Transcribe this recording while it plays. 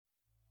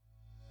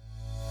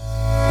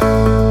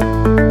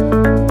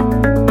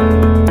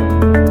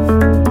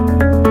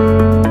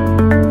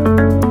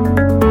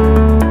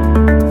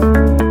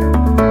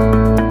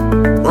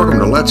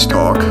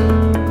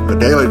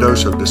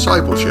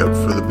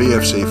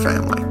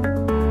family.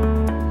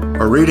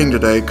 Our reading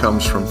today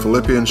comes from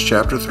Philippians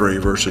chapter 3,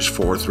 verses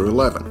 4 through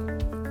 11.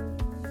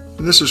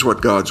 And this is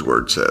what God's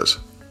Word says.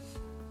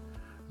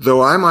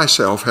 Though I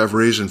myself have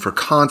reason for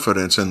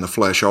confidence in the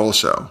flesh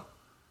also,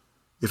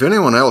 if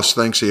anyone else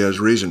thinks he has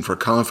reason for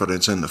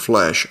confidence in the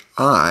flesh,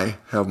 I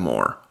have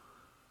more.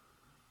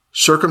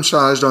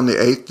 Circumcised on the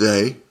 8th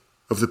day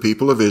of the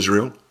people of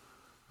Israel,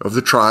 of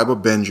the tribe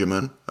of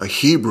Benjamin, a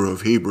Hebrew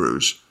of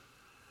Hebrews,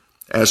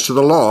 as to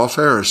the law, a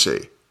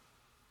Pharisee,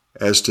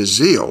 as to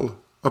zeal,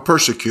 a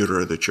persecutor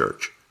of the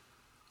church,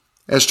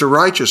 as to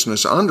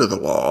righteousness under the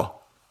law,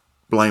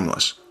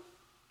 blameless.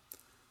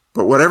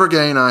 But whatever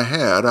gain I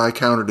had, I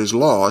counted as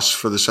loss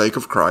for the sake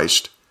of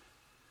Christ.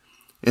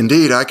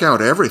 Indeed, I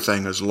count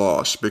everything as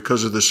loss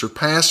because of the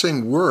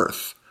surpassing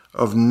worth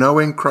of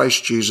knowing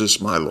Christ Jesus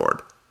my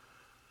Lord.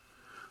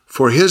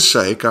 For his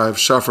sake I have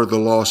suffered the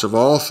loss of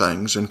all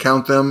things and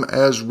count them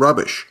as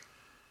rubbish,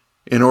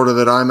 in order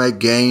that I may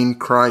gain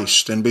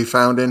Christ and be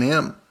found in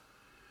him,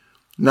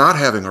 not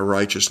having a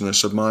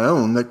righteousness of my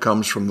own that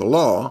comes from the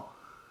law,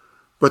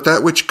 but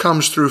that which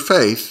comes through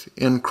faith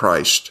in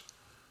Christ,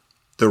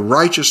 the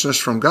righteousness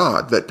from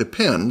God that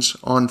depends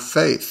on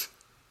faith,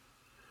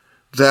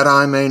 that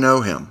I may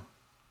know him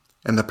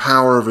and the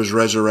power of his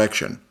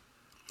resurrection,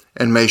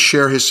 and may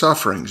share his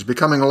sufferings,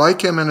 becoming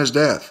like him in his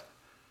death,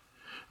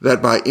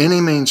 that by any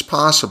means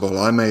possible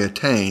I may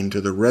attain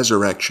to the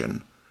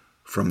resurrection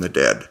from the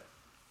dead.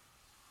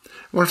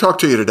 I want to talk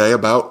to you today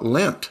about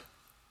Lent.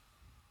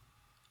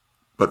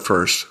 But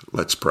first,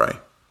 let's pray.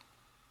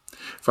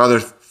 Father,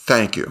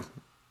 thank you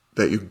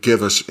that you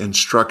give us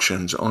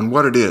instructions on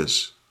what it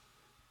is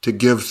to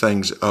give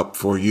things up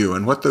for you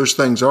and what those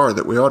things are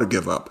that we ought to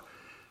give up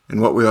and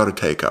what we ought to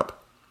take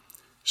up.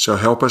 So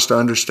help us to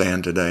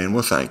understand today, and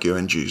we'll thank you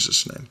in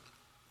Jesus' name.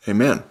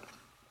 Amen.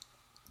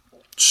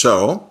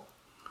 So,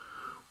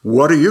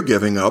 what are you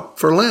giving up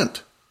for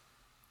Lent?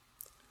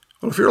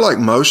 Well, if you're like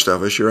most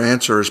of us, your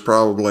answer is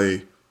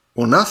probably,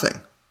 well,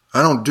 nothing.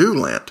 I don't do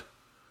Lent.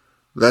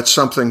 That's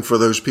something for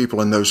those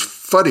people in those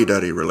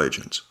fuddy-duddy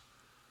religions.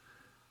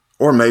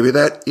 Or maybe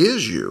that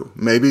is you.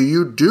 Maybe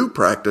you do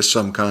practice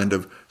some kind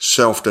of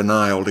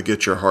self-denial to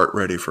get your heart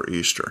ready for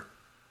Easter.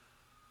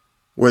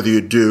 Whether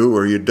you do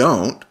or you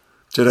don't,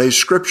 today's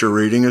scripture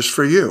reading is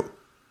for you,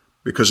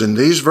 because in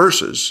these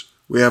verses,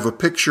 we have a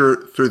picture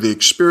through the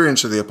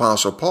experience of the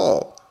Apostle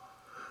Paul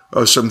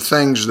of some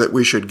things that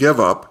we should give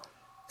up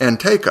and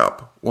take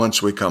up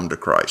once we come to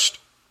Christ.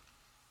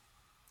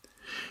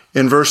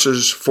 In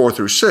verses 4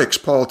 through 6,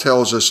 Paul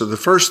tells us of the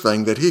first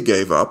thing that he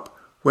gave up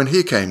when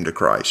he came to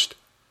Christ,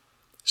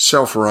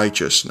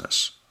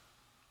 self-righteousness.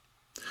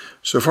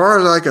 So far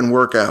as I can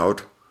work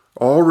out,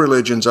 all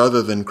religions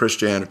other than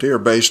Christianity are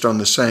based on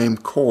the same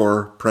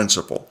core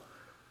principle,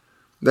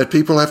 that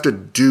people have to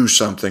do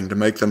something to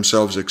make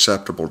themselves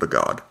acceptable to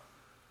God.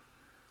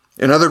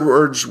 In other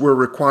words, we're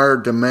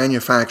required to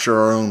manufacture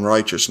our own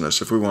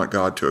righteousness if we want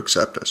God to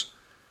accept us.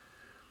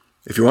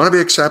 If you want to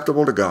be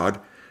acceptable to God,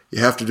 you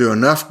have to do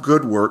enough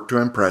good work to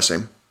impress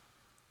him,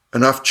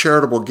 enough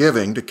charitable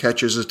giving to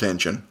catch his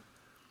attention,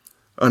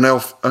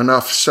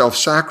 enough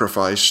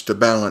self-sacrifice to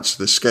balance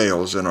the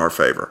scales in our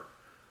favor.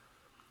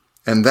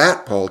 And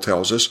that, Paul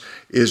tells us,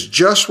 is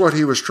just what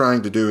he was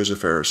trying to do as a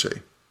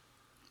Pharisee.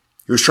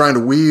 He was trying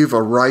to weave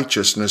a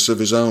righteousness of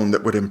his own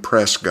that would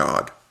impress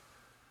God.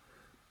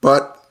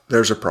 But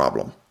there's a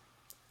problem.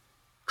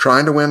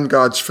 Trying to win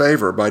God's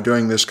favor by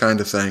doing this kind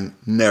of thing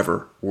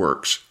never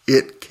works.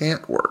 It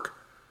can't work.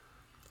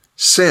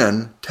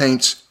 Sin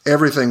taints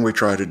everything we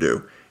try to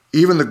do,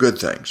 even the good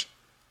things,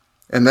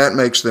 and that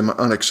makes them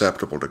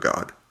unacceptable to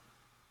God.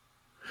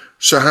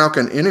 So how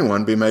can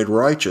anyone be made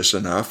righteous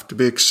enough to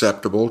be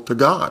acceptable to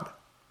God?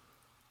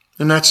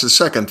 And that's the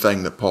second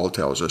thing that Paul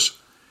tells us.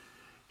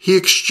 He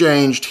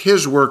exchanged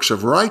his works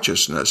of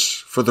righteousness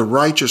for the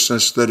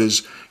righteousness that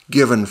is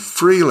given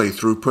freely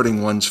through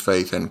putting one's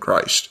faith in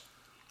Christ.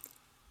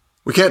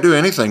 We can't do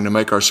anything to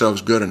make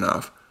ourselves good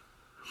enough.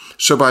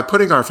 So by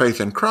putting our faith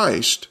in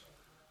Christ,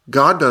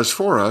 God does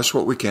for us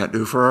what we can't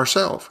do for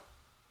ourselves.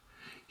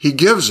 He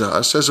gives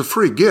us, as a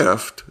free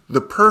gift,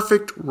 the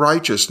perfect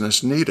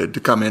righteousness needed to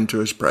come into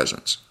his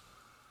presence.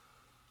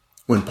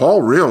 When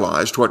Paul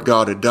realized what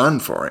God had done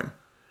for him,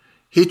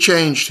 he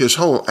changed his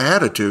whole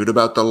attitude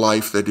about the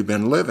life that he'd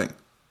been living.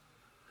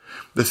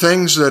 The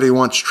things that he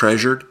once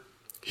treasured,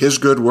 his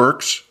good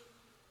works,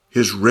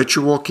 his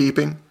ritual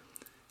keeping,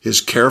 his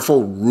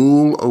careful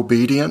rule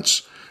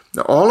obedience,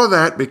 all of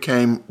that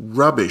became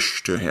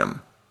rubbish to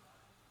him.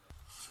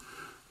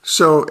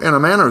 So, in a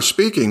manner of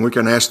speaking, we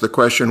can ask the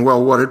question,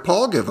 well, what did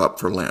Paul give up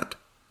for Lent?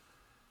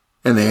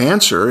 And the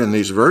answer in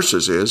these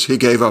verses is he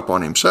gave up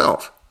on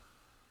himself.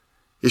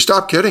 He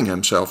stopped kidding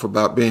himself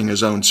about being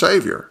his own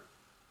Savior.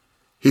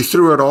 He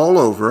threw it all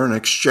over and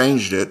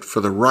exchanged it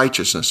for the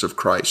righteousness of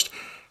Christ,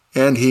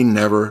 and he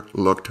never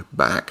looked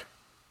back.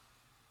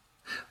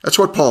 That's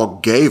what Paul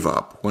gave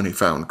up when he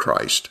found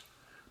Christ.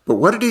 But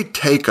what did he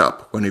take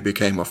up when he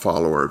became a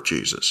follower of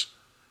Jesus?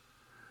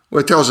 Well,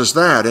 it tells us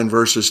that in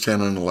verses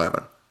 10 and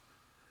 11.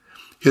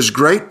 His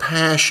great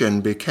passion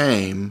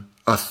became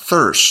a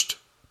thirst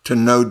to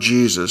know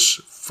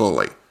Jesus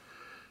fully,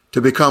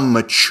 to become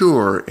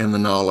mature in the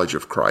knowledge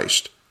of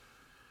Christ.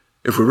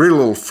 If we read a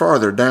little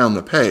farther down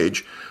the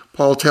page,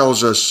 Paul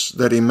tells us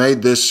that he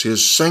made this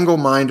his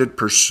single-minded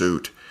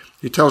pursuit.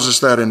 He tells us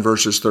that in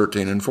verses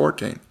 13 and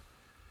 14.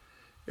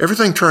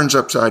 Everything turns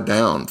upside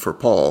down for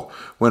Paul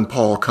when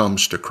Paul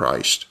comes to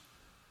Christ.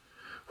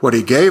 What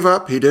he gave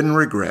up, he didn't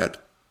regret.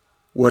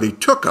 What he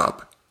took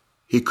up,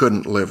 he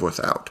couldn't live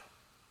without.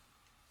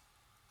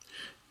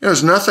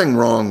 There's nothing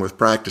wrong with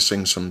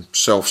practicing some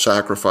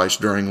self-sacrifice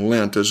during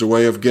Lent as a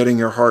way of getting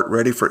your heart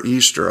ready for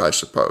Easter, I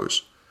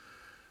suppose.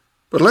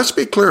 But let's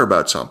be clear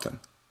about something.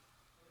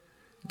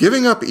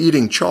 Giving up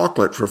eating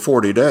chocolate for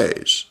 40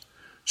 days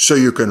so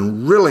you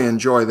can really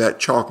enjoy that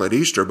chocolate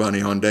Easter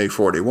bunny on day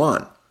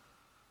 41,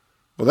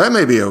 well, that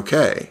may be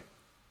okay,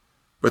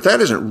 but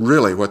that isn't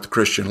really what the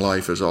Christian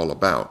life is all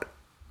about.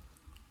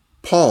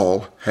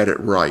 Paul had it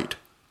right.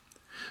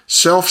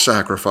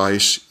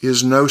 Self-sacrifice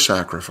is no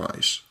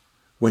sacrifice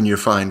when you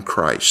find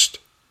Christ,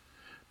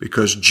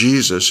 because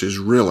Jesus is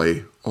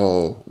really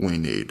all we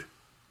need.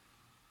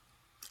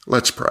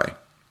 Let's pray.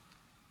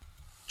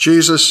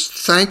 Jesus,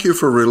 thank you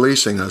for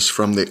releasing us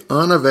from the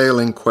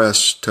unavailing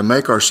quest to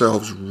make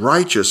ourselves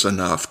righteous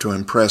enough to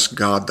impress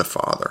God the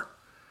Father.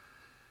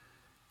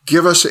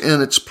 Give us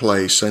in its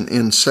place an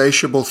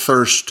insatiable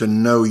thirst to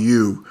know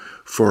you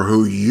for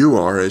who you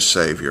are as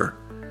Savior.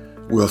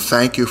 We'll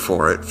thank you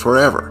for it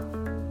forever.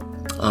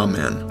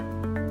 Amen.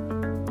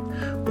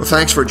 Well,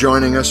 thanks for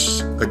joining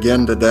us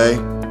again today.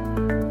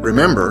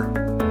 Remember,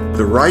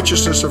 the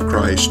righteousness of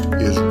Christ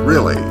is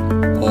really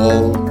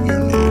all